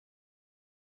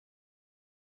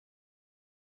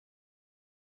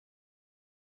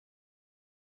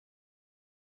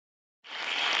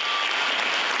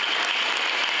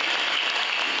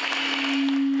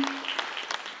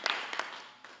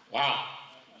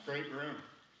Great room.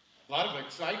 A lot of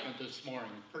excitement this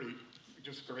morning.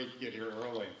 Just great to get here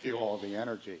early and feel all the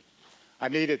energy. I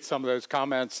needed some of those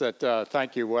comments that,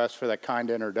 thank you, Wes, for that kind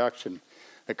introduction.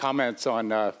 The comments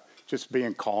on just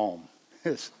being calm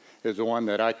is the one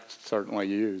that I certainly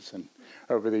use and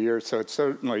over the years. So it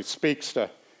certainly speaks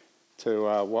to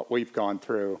what we've gone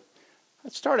through.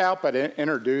 I'd start out by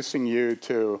introducing you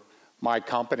to my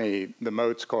company, the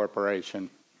Motz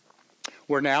Corporation.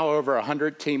 We're now over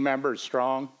 100 team members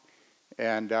strong,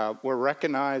 and we're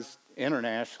recognized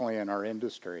internationally in our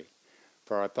industry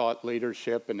for our thought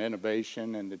leadership and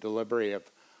innovation and the delivery of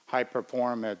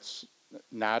high-performance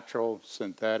natural,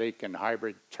 synthetic, and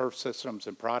hybrid turf systems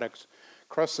and products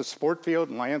across the sport field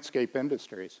and landscape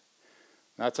industries.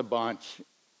 That's a bunch.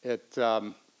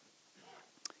 You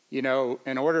know,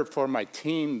 in order for my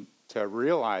team to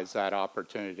realize that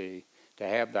opportunity to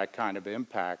have that kind of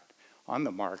impact on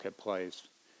the marketplace,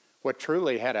 what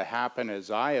truly had to happen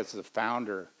is I, as the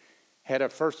founder, had to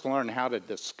first learn how to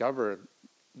discover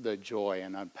the joy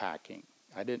in unpacking.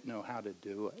 I didn't know how to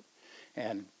do it.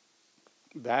 And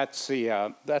that's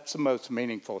the most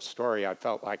meaningful story I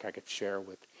felt like I could share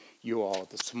with you all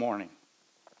this morning,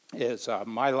 is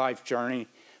my life journey.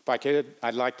 If I could,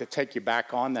 I'd like to take you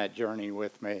back on that journey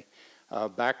with me.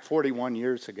 Back 41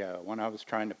 years ago when I was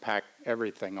trying to pack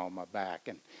everything on my back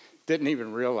and didn't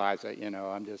even realize it, you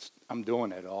know, I'm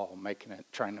doing it all,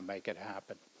 trying to make it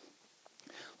happen.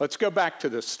 Let's go back to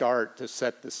the start to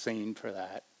set the scene for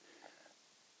that.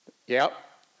 Yep,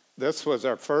 this was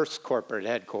our first corporate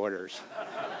headquarters.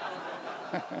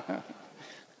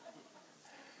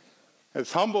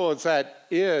 As humble as that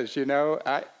is, you know,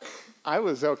 I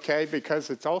was okay because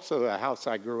it's also the house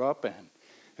I grew up in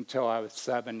until I was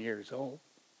 7 years old.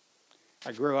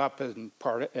 I grew up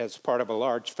as part of a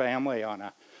large family on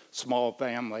a small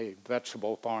family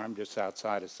vegetable farm just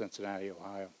outside of Cincinnati,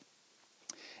 Ohio.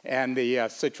 And the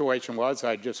situation was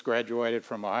I just graduated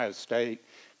from Ohio State,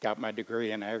 got my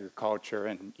degree in agriculture,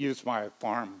 and used my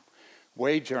farm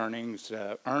wage earnings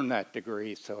to earn that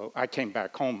degree. So I came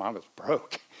back home, I was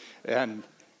broke. And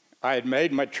I had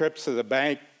made my trips to the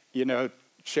bank, you know,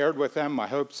 shared with them my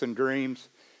hopes and dreams,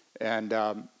 and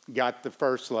got the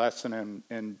first lesson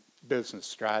in business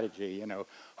strategy. You know,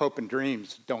 hope and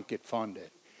dreams don't get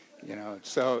funded, you know.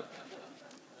 So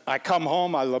I come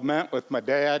home, I lament with my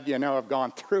dad, you know, I've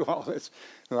gone through all this,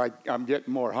 like I'm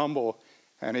getting more humble.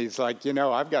 And he's like, you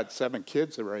know, I've got 7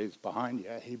 kids to raise behind you.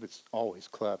 He was always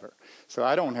clever. So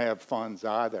I don't have funds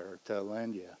either to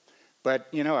lend you. But,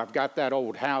 you know, I've got that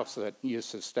old house that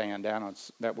used to stand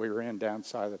that we were in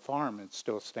downside of the farm, and it's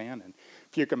still standing.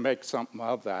 If you can make something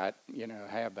of that, you know,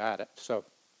 have at it. So,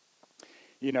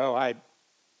 you know, I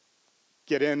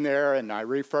get in there and I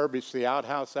refurbish the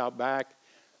outhouse out back.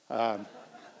 I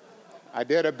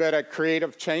did a bit of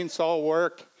creative chainsaw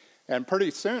work, and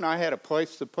pretty soon I had a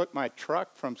place to put my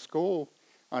truck from school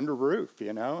under roof,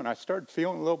 you know, and I started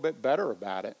feeling a little bit better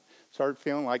about it. Started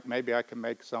feeling like maybe I could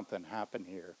make something happen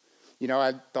here. You know,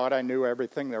 I thought I knew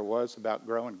everything there was about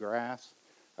growing grass.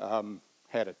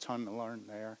 Had a ton to learn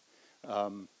there.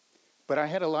 But I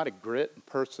had a lot of grit and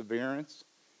perseverance,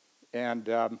 and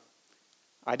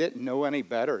I didn't know any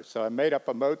better. So I made up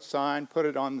a Motz sign, put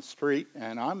it on the street,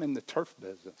 and I'm in the turf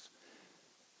business.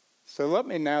 So let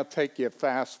me now take you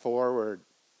fast forward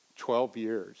 12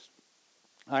 years.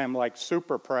 I am like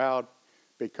super proud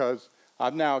because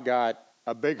I've now got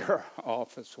a bigger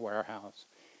office warehouse,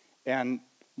 and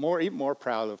even more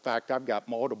proud of the fact I've got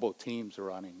multiple teams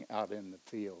running out in the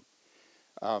field.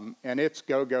 And it's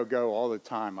go, go, go all the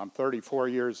time. I'm 34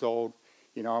 years old.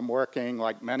 You know, I'm working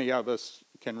like many of us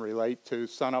can relate to,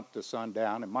 sun up to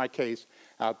sundown. In my case,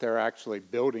 out there actually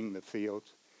building the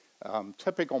fields.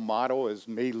 Typical model is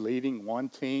me leading one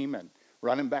team and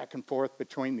running back and forth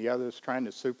between the others, trying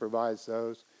to supervise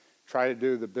those, try to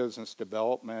do the business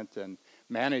development and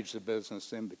manage the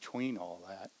business in between all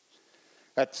that.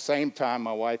 At the same time,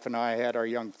 my wife and I had our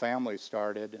young family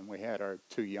started, and we had our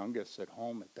 2 youngest at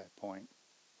home at that point.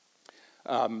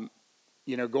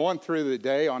 You know, going through the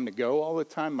day on the go all the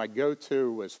time, my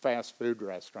go-to was fast food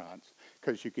restaurants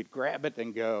because you could grab it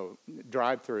and go.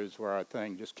 Drive-thrus were our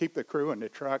thing. Just keep the crew in the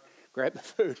truck, grab the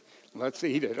food, let's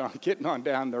eat it. I'm getting on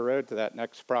down the road to that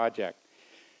next project.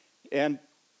 And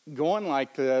going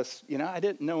like this, you know, I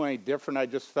didn't know any different. I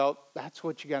just felt that's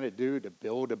what you got to do to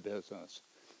build a business.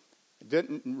 I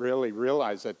didn't really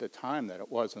realize at the time that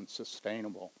it wasn't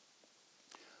sustainable.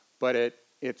 But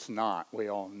it's not. We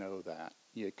all know that.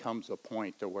 It comes a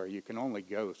point to where you can only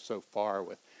go so far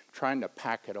with trying to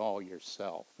pack it all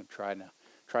yourself and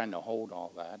trying to hold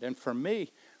all that. And for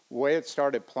me, the way it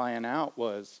started playing out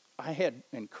was I had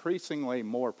increasingly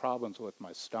more problems with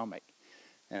my stomach.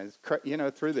 And,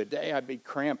 through the day I'd be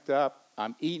cramped up.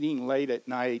 I'm eating late at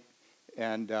night,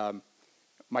 and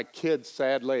my kids,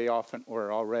 sadly, often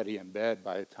were already in bed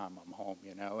by the time I'm home,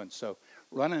 And so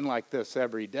running like this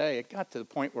every day, it got to the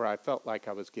point where I felt like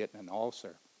I was getting an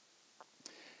ulcer.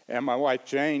 And my wife,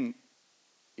 Jane,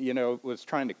 was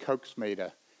trying to coax me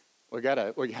to, we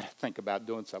gotta think about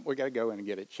doing something. We got to go in and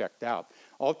get it checked out.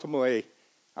 Ultimately,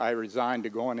 I resigned to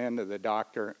going into the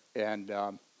doctor, and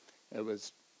it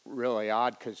was really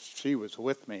odd because she was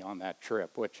with me on that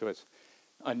trip, which was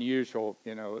unusual,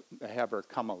 to have her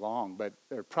come along. But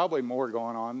there's probably more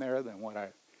going on there than what I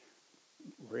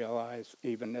realize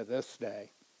even to this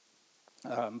day.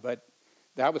 But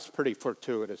that was a pretty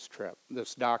fortuitous trip.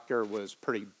 This doctor was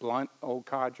pretty blunt, old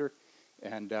codger,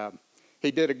 and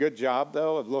he did a good job,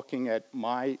 though, of looking at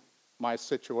my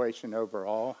situation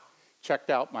overall,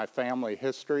 checked out my family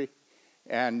history,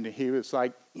 and he was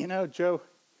like, Joe,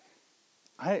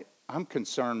 I'm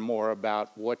concerned more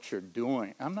about what you're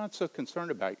doing. I'm not so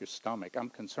concerned about your stomach. I'm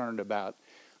concerned about,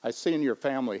 I see in your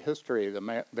family history,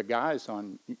 the guys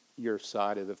on your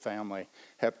side of the family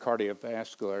have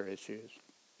cardiovascular issues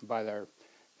by their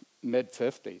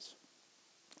mid-50s.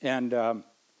 And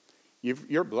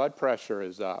your blood pressure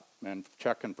is up, and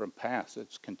checking from past,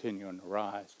 it's continuing to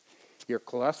rise. Your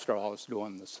cholesterol is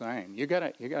doing the same. You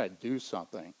gotta do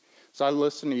something. So I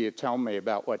listen to you tell me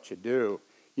about what you do.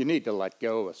 You need to let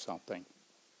go of something.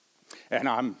 And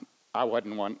I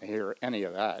wasn't wanting to hear any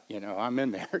of that. I'm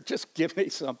in there. Just give me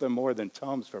something more than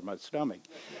Tums for my stomach.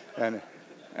 And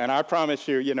I promise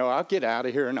you, I'll get out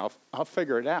of here and I'll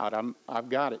figure it out. I've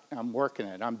got it. I'm working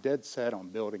it. I'm dead set on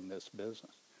building this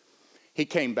business. He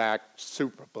came back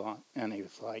super blunt, and he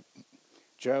was like,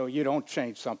 Joe, you don't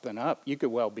change something up, you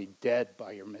could well be dead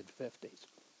by your mid-50s.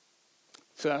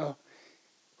 So,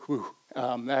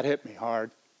 that hit me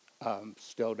hard.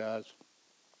 Still does.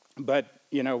 But,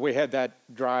 we had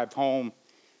that drive home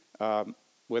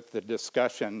with the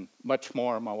discussion, much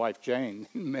more my wife Jane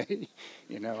than me.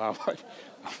 I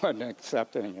wasn't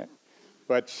accepting it.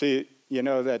 But she,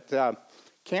 that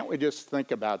can't we just think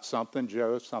about something,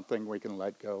 Joe, something we can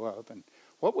let go of? And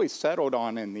what we settled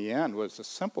on in the end was the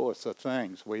simplest of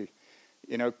things.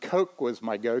 Coke was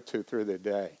my go-to through the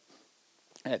day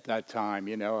at that time.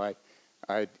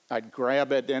 I'd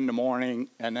grab it in the morning,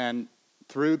 and then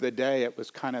through the day, it was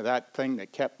kind of that thing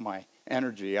that kept my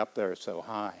energy up there so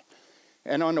high.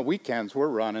 And on the weekends, we're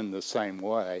running the same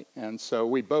way. And so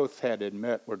we both had to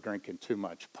admit we're drinking too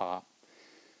much pop.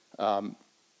 And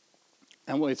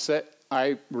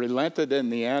I relented in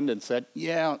the end and said,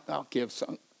 yeah,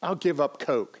 I'll give up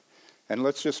Coke, and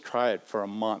let's just try it for a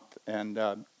month. And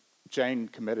Jane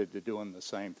committed to doing the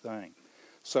same thing.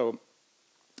 So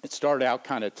it started out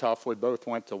kind of tough. We both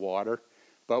went to water,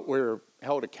 but we were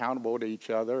held accountable to each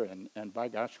other, and by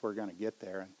gosh, we're going to get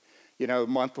there. And, a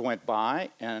month went by,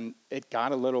 and it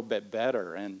got a little bit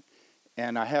better.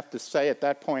 And I have to say, at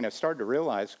that point, I started to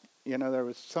realize, there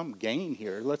was some gain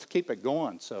here. Let's keep it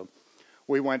going. So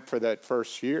we went for that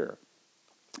first year,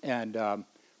 and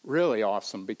really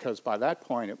awesome, because by that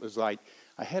point, it was like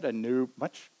I had a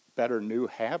much better new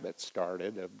habit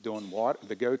started of doing water.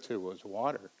 The go-to was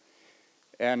water.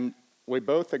 And we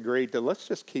both agreed to let's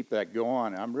just keep that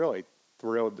going. I'm really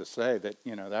thrilled to say that,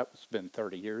 that's been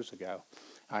 30 years ago.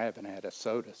 I haven't had a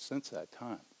soda since that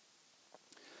time.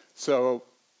 So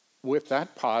with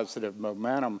that positive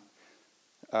momentum,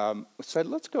 we said,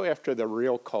 let's go after the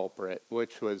real culprit,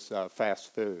 which was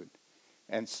fast food.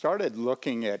 And started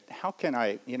looking at how can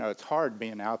I, it's hard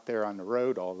being out there on the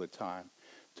road all the time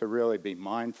to really be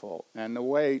mindful. And the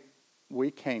way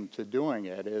we came to doing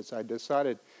it is I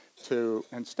decided to,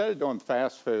 instead of doing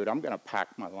fast food, I'm going to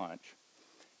pack my lunch.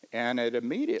 And it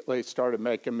immediately started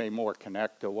making me more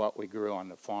connect to what we grew on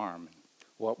the farm and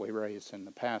what we raised in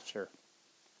the pasture.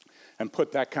 And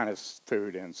put that kind of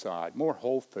food inside, more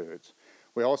whole foods.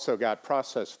 We also got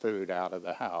processed food out of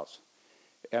the house.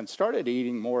 And started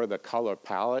eating more of the color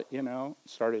palette,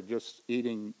 started just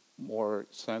eating more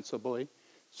sensibly.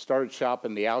 Started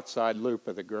shopping the outside loop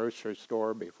of the grocery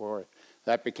store before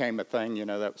that became a thing,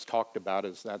 that was talked about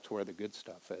as that's where the good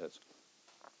stuff is.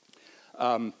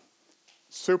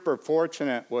 Super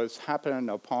fortunate was happening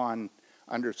upon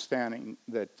understanding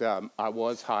that I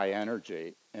was high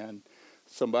energy. And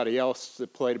somebody else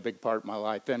that played a big part in my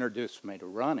life introduced me to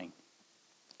running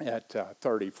at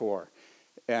 34.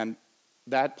 And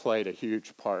that played a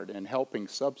huge part in helping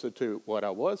substitute what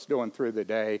I was doing through the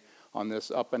day on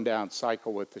this up and down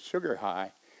cycle with the sugar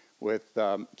high, with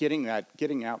getting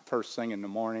out first thing in the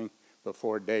morning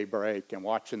before daybreak and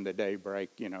watching the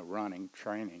daybreak, running,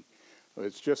 training.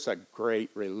 was just a great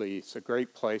release, a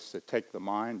great place to take the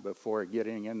mind before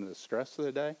getting into the stress of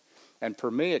the day. And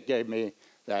for me, it gave me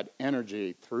that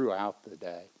energy throughout the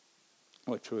day,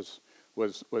 which was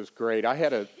great. I had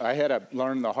to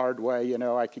learn the hard way. You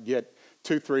know, I could get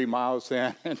 2-3 miles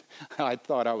in, and I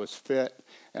thought I was fit,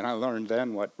 and I learned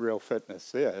then what real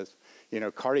fitness is. You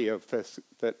know, cardio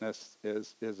fitness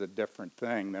is a different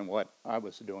thing than what I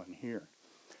was doing here.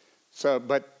 So,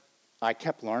 but I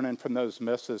kept learning from those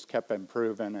misses, kept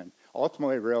improving, and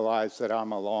ultimately realized that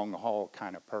I'm a long-haul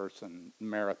kind of person.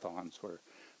 Marathons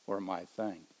were my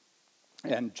thing,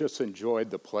 and just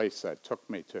enjoyed the place that took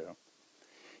me to.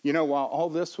 You know, while all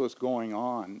this was going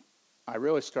on, I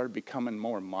really started becoming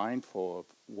more mindful of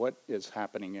what is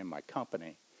happening in my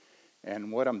company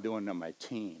and what I'm doing to my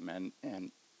team.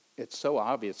 And it's so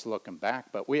obvious looking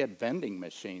back, but we had vending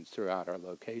machines throughout our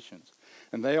locations,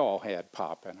 and they all had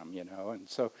pop in them, you know. And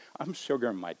so I'm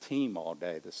sugaring my team all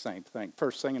day, the same thing.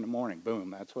 First thing in the morning,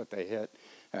 boom, that's what they hit.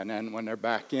 And then when they're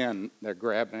back in, they're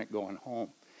grabbing it, going home.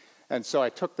 And so I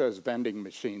took those vending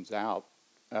machines out.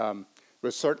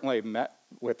 Was certainly met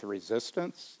with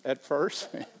resistance at first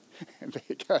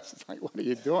because it's like, what are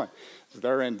you doing?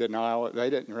 They're in denial.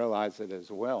 They didn't realize it as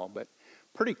well. But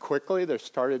pretty quickly, there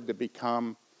started to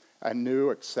become a new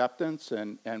acceptance,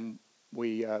 and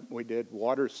we did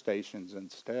water stations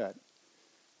instead.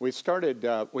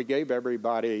 We gave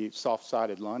everybody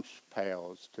soft-sided lunch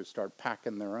pails to start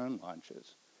packing their own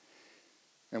lunches.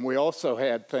 And we also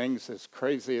had things as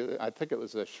crazy, I think it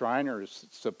was the Shriners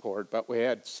support, but we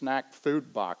had snack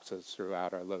food boxes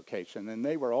throughout our location, and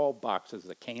they were all boxes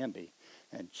of candy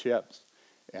and chips,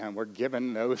 and we're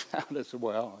giving those out as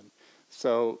well. And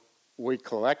so we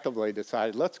collectively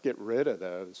decided, let's get rid of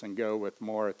those and go with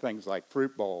more things like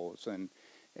fruit bowls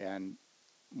and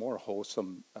more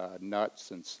wholesome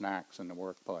nuts and snacks in the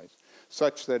workplace,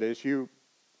 such that as your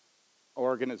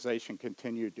organization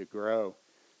continued to grow,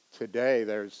 today,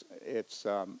 it's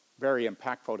very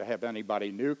impactful to have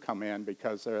anybody new come in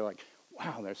because they're like,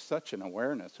 wow, there's such an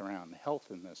awareness around health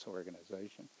in this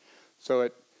organization. So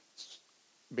it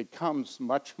becomes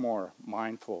much more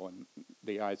mindful in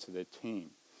the eyes of the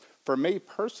team. For me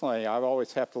personally, I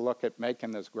always have to look at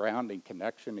making this grounding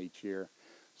connection each year.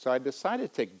 So I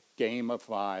decided to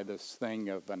gamify this thing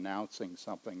of announcing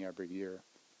something every year.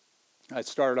 I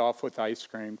started off with ice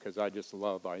cream because I just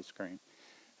love ice cream.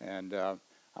 And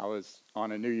I was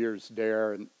on a New Year's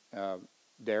dare and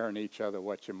daring each other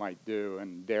what you might do.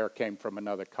 And dare came from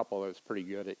another couple that was pretty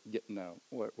good at getting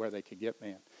where they could get me.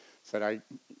 And said,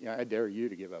 I dare you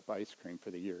to give up ice cream for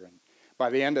the year. And by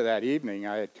the end of that evening,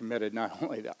 I had committed not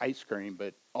only to ice cream,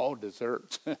 but all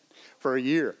desserts for a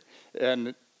year.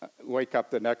 And wake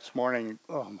up the next morning,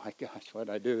 oh my gosh, what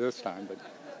did I do this time?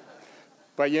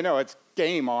 But you know, it's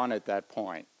game on at that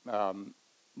point.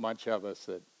 Much of us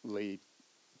that lead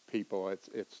people,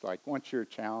 it's like once you're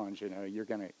challenged, you know, you're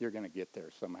gonna get there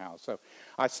somehow. So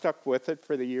I stuck with it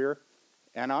for the year,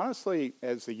 and honestly,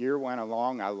 as the year went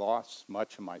along, I lost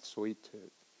much of my sweet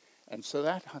tooth, and so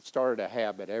that started a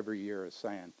habit every year of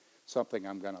saying something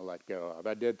I'm going to let go of.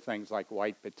 I did things like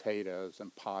white potatoes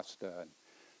and pasta, and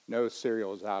no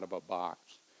cereals out of a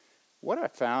box. What I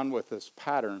found with this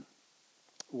pattern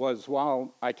was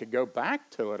while I could go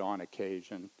back to it on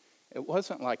occasion, it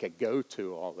wasn't like a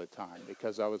go-to all the time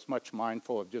because I was much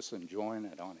mindful of just enjoying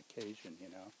it on occasion, you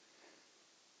know.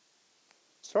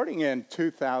 Starting in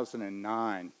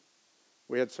 2009,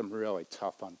 we had some really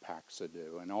tough unpacks to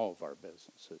do in all of our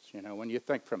businesses. You know, when you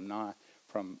think from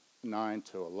 9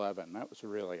 to 11, that was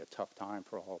really a tough time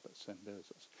for all of us in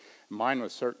business. Mine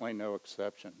was certainly no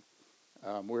exception.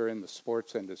 We're in the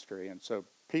sports industry, and so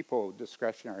people with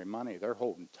discretionary money, they're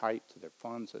holding tight to their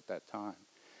funds at that time.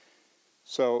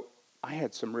 So I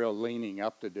had some real leaning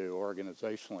up to do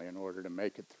organizationally in order to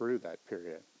make it through that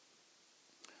period.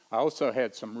 I also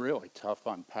had some really tough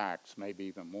unpacks, maybe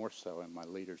even more so in my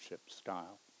leadership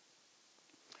style.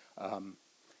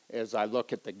 As I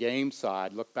look at the game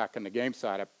side, look back on the game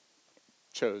side, I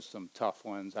chose some tough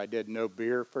ones. I did no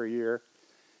beer for a year,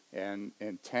 and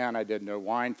in 10, I did no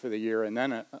wine for the year, and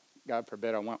then, God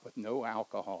forbid, I went with no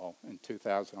alcohol in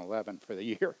 2011 for the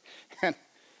year. And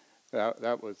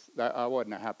I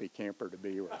wasn't a happy camper to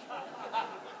be with.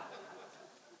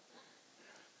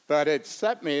 But it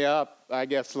set me up, I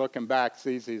guess, looking back, it's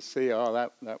easy to see,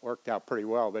 that worked out pretty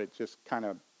well, but it just kind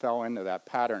of fell into that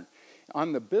pattern.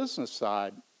 On the business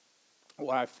side,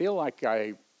 well, I feel like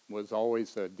I was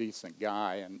always a decent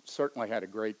guy and certainly had a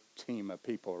great team of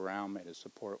people around me to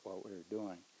support what we were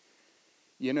doing.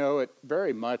 You know, it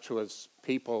very much was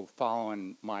people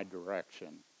following my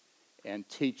direction and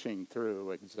teaching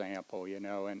through example, you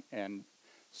know, and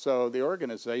So the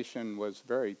organization was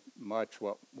very much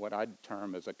what I'd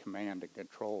term as a command and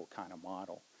control kind of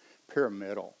model,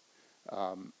 pyramidal.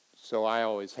 So I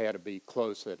always had to be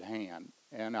close at hand.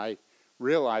 And I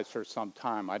realized for some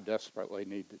time I desperately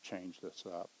need to change this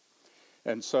up.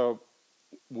 And so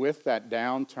with that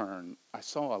downturn, I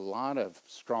saw a lot of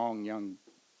strong young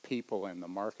people in the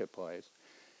marketplace.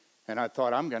 And I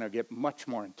thought I'm going to get much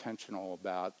more intentional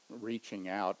about reaching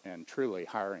out and truly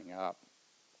hiring up,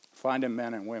 finding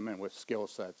men and women with skill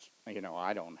sets,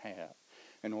 I don't have,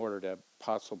 in order to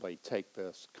possibly take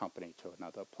this company to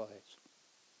another place.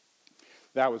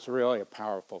 That was really a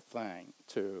powerful thing,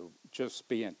 to just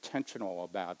be intentional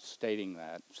about stating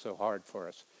that. It's so hard for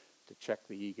us to check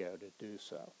the ego to do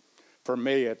so. For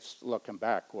me, it's looking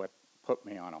back what put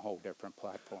me on a whole different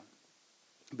platform.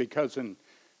 Because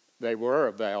they were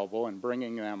available, and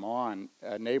bringing them on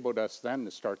enabled us then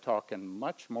to start talking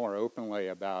much more openly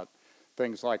about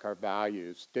things like our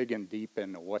values, digging deep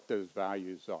into what those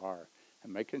values are,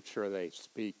 and making sure they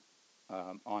speak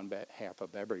on behalf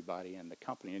of everybody in the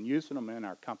company, and using them in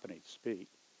our company speak.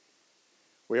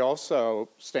 We also,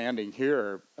 standing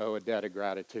here, owe a debt of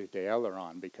gratitude to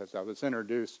Aileron, because I was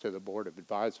introduced to the board of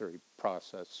advisory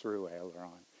process through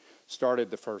Aileron. Started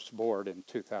the first board in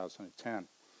 2010.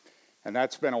 And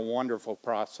that's been a wonderful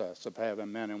process of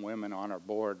having men and women on our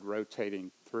board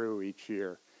rotating through each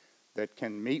year that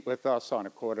can meet with us on a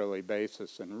quarterly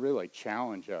basis and really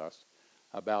challenge us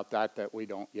about that we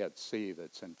don't yet see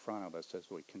that's in front of us as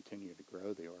we continue to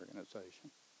grow the organization.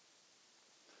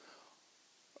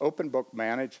 Open book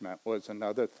management was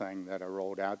another thing that I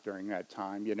rolled out during that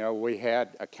time. We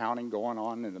had accounting going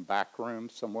on in the back room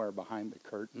somewhere behind the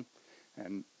curtain,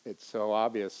 and it's so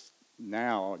obvious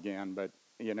now again, but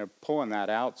pulling that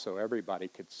out so everybody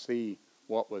could see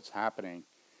what was happening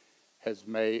has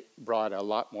brought a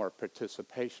lot more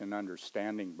participation and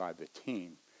understanding by the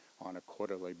team on a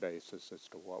quarterly basis as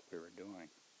to what we were doing.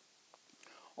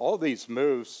 All these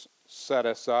moves set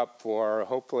us up for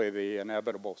hopefully the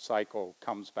inevitable cycle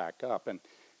comes back up. And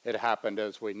it happened,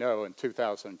 as we know, in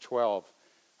 2012,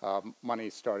 money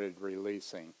started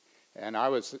releasing. And I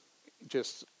was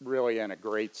just really in a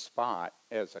great spot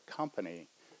as a company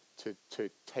to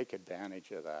take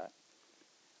advantage of that.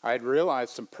 I had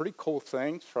realized some pretty cool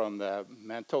things from the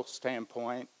mental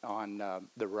standpoint on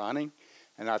the running,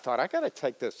 and I thought I got to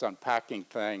take this unpacking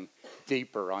thing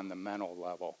deeper on the mental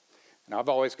level. And I've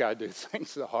always got to do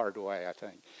things the hard way, I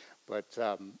think. But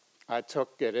I took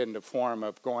it in the form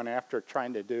of going after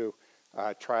trying to do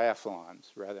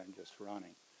triathlons rather than just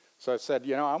running. So I said,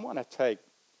 I want to take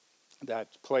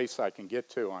that place I can get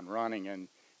to on running and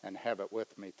have it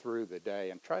with me through the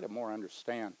day and try to more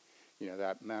understand,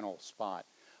 that mental spot.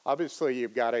 Obviously,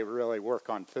 you've got to really work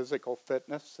on physical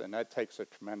fitness, and that takes a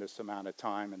tremendous amount of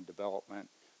time and development,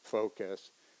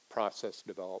 focus, process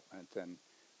development. And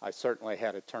I certainly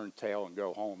had to turn tail and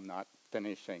go home, not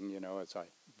finishing, as I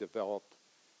developed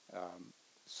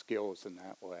skills in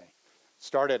that way.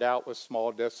 Started out with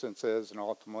small distances and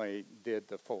ultimately did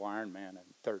the full Ironman in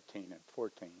 13 and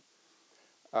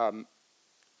 14.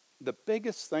 The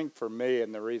biggest thing for me,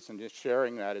 and the reason just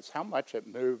sharing that, is how much it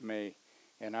moved me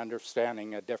in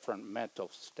understanding a different mental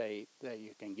state that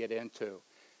you can get into.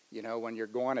 When you're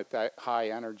going at that high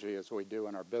energy as we do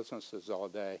in our businesses all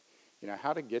day,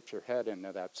 how to get your head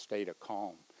into that state of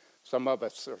calm. Some of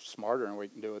us are smarter and we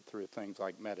can do it through things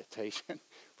like meditation.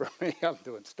 For me, I'm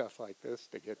doing stuff like this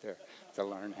to get there, to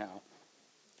learn how.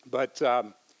 But,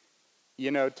 to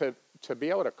be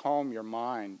able to calm your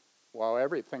mind while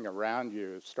everything around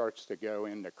you starts to go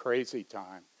into crazy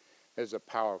time is a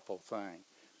powerful thing.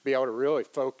 Be able to really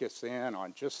focus in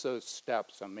on just those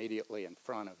steps immediately in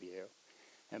front of you.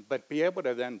 But be able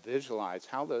to then visualize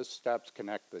how those steps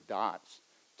connect the dots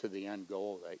to the end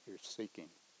goal that you're seeking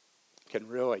can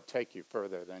really take you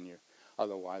further than you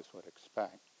otherwise would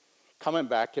expect. Coming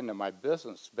back into my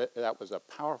business, that was a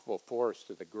powerful force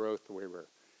to the growth we were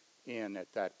in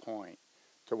at that point,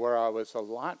 to where I was a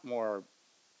lot more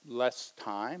less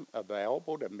time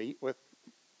available to meet with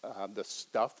the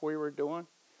stuff we were doing.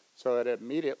 So it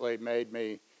immediately made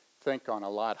me think on a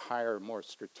lot higher, more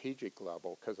strategic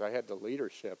level, because I had the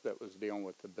leadership that was dealing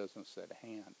with the business at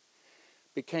hand.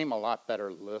 Became a lot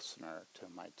better listener to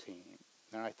my team.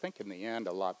 And I think in the end,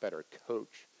 a lot better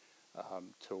coach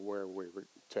to where we were,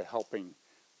 to helping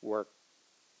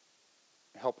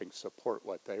support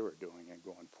what they were doing and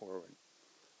going forward.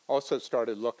 Also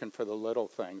started looking for the little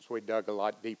things. We dug a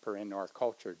lot deeper into our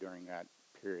culture during that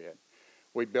period.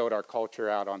 We built our culture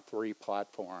out on 3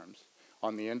 platforms.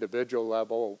 On the individual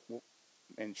level,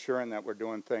 ensuring that we're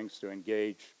doing things to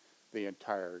engage the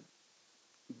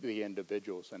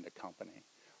individuals in the company.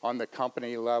 on the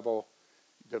company level,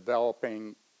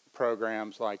 developing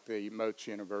programs like the Motz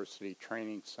University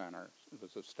Training Center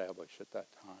was established at that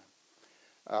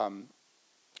time.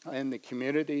 In the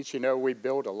communities, you know, we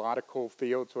build a lot of cool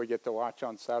fields we get to watch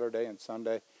on Saturday and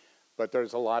Sunday, but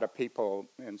there's a lot of people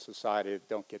in society that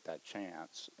don't get that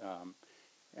chance.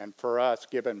 And for us,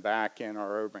 giving back in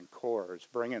our urban cores,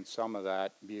 bringing some of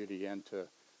that beauty into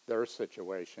their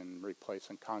situation,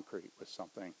 replacing concrete with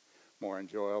something more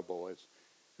enjoyable is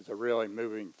a really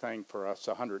moving thing for us.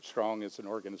 100 Strong is an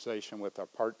organization with our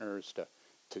partners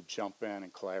to jump in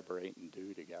and collaborate and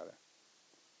do together.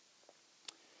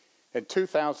 In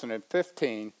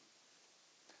 2015,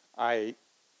 I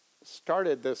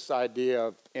started this idea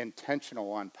of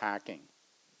intentional unpacking,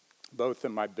 both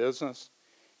in my business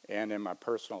and in my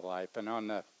personal life. And on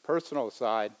the personal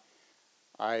side,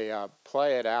 I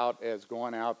play it out as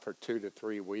going out for 2 to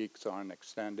 3 weeks on an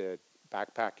extended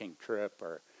backpacking trip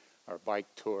or bike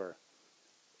tour.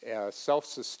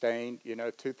 Self-sustained, you know,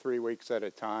 2-3 weeks at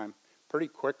a time. Pretty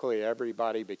quickly,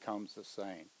 everybody becomes the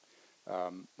same.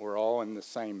 We're all in the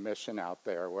same mission out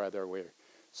there, whether we're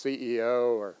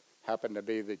CEO or happen to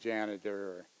be the janitor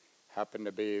or happen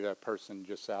to be the person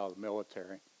just out of the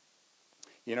military.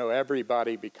 You know,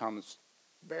 everybody becomes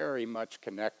very much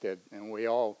connected, and we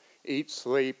all eat,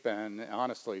 sleep, and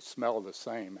honestly smell the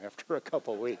same after a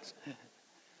couple weeks.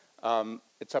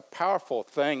 It's a powerful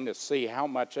thing to see how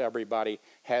much everybody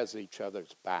has each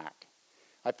other's back.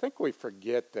 I think we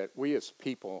forget that we as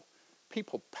people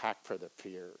pack for the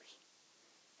fears.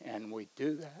 And we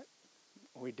do that.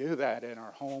 We do that in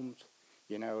our homes.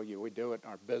 You know, we do it in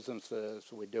our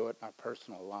businesses. We do it in our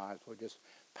personal lives. We just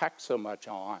pack so much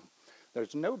on.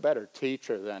 There's no better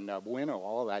teacher than to winnow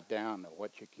all that down to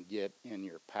what you can get in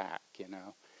your pack, you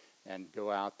know, and go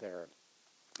out there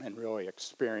and really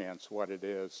experience what it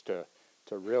is to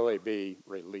really be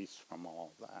released from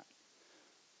all of that.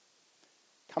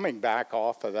 Coming back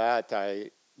off of that, I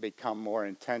become more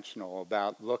intentional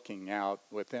about looking out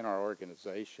within our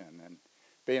organization and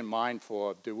being mindful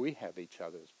of, do we have each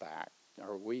other's back?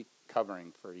 Are we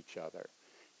covering for each other?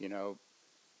 You know,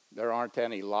 there aren't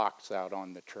any locks out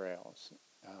on the trails.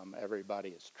 Everybody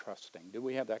is trusting. Do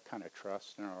we have that kind of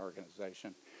trust in our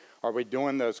organization? Are we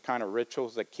doing those kind of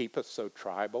rituals that keep us so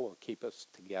tribal or keep us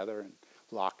together and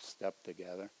lockstep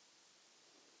together?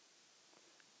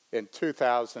 In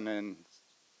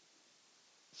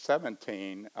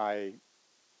 2017, I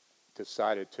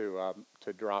decided to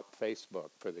drop Facebook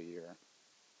for the year.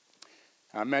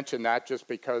 I mention that just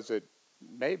because it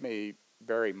made me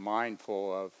very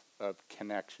mindful of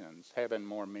connections, having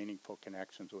more meaningful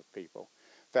connections with people.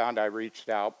 Found I reached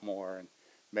out more and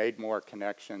made more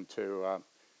connection to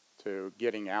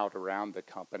getting out around the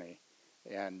company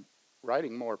and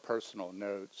writing more personal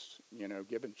notes, you know,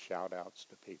 giving shout outs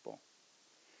to people.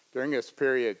 During this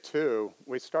period too,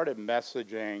 we started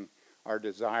messaging our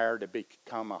desire to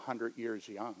become 100 years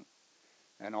young.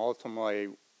 And ultimately,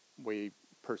 we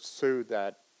pursued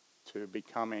that to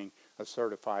becoming a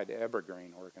certified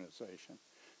evergreen organization,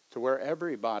 to where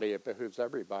everybody, it behooves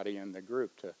everybody in the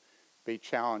group to be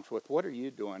challenged with, what are you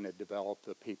doing to develop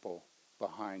the people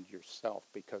behind yourself?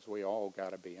 Because we all got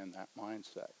to be in that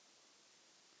mindset.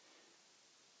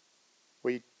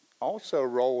 We also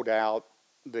rolled out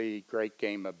the Great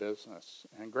Game of Business.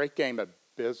 And Great Game of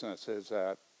Business is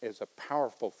a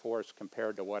powerful force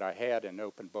compared to what I had in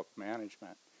open book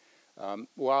management.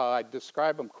 While I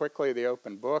describe them quickly, the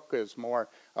open book is more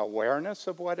awareness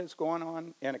of what is going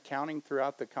on in accounting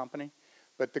throughout the company.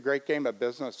 But the Great Game of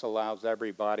Business allows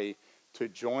everybody to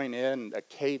join in a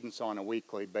cadence on a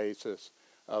weekly basis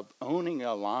of owning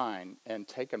a line and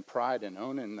taking pride in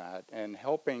owning that and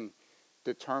helping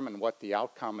determine what the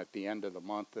outcome at the end of the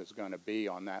month is going to be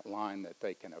on that line that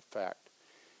they can affect.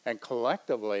 And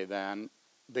collectively then,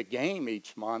 the game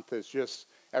each month is just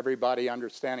everybody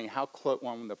understanding how close,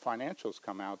 when the financials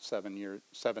come out 7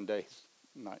 days,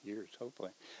 not years,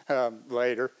 hopefully,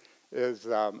 later, is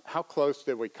how close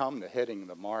did we come to hitting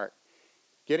the mark?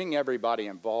 Getting everybody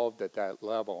involved at that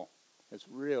level is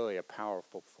really a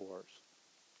powerful force.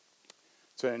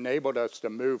 It's enabled us to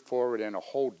move forward in a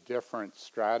whole different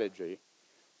strategy,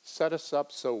 set us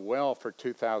up so well for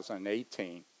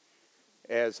 2018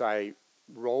 as I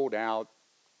rolled out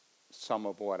some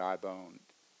of what I've owned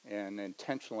and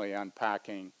intentionally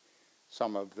unpacking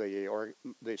some of the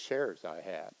shares I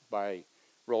had by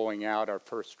rolling out our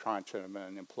first tranche of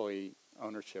an employee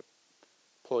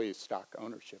stock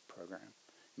ownership program,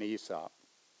 an ESOP.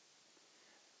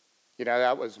 You know,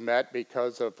 that was met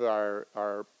because of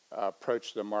our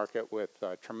approach to the market with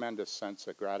a tremendous sense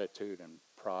of gratitude and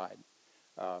pride.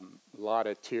 A lot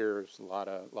of tears, a lot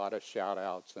of shout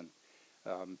outs, and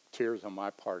tears on my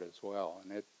part as well.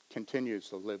 And it continues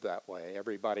to live that way.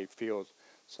 Everybody feels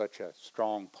such a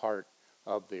strong part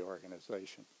of the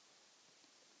organization.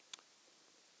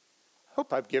 I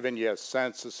hope I've given you a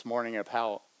sense this morning of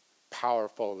how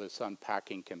powerful this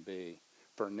unpacking can be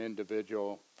for an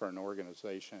individual, for an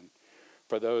organization,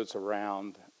 for those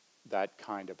around that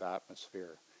kind of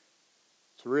atmosphere.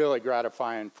 It's really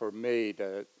gratifying for me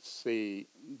to see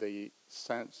the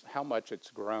sense, how much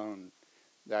it's grown,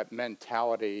 that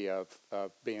mentality of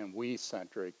being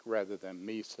we-centric rather than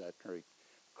me-centric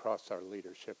across our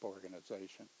leadership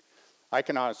organization. I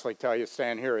can honestly tell you,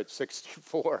 standing here at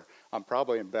 64, I'm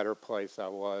probably in a better place I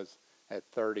was at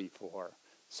 34.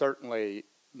 Certainly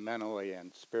mentally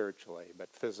and spiritually, but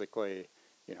physically,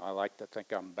 I like to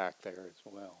think I'm back there as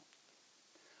well.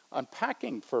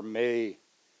 Unpacking for me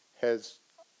has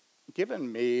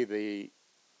given me the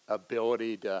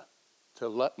ability to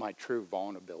let my true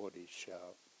vulnerabilities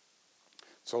show.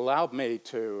 It's allowed me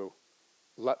to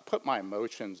put my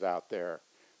emotions out there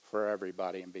for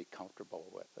everybody and be comfortable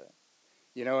with it.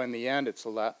 In the end, it's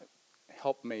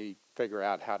helped me figure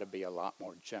out how to be a lot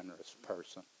more generous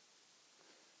person.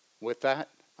 With that,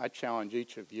 I challenge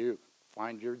each of you,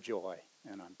 find your joy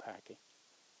in unpacking.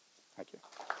 Thank you.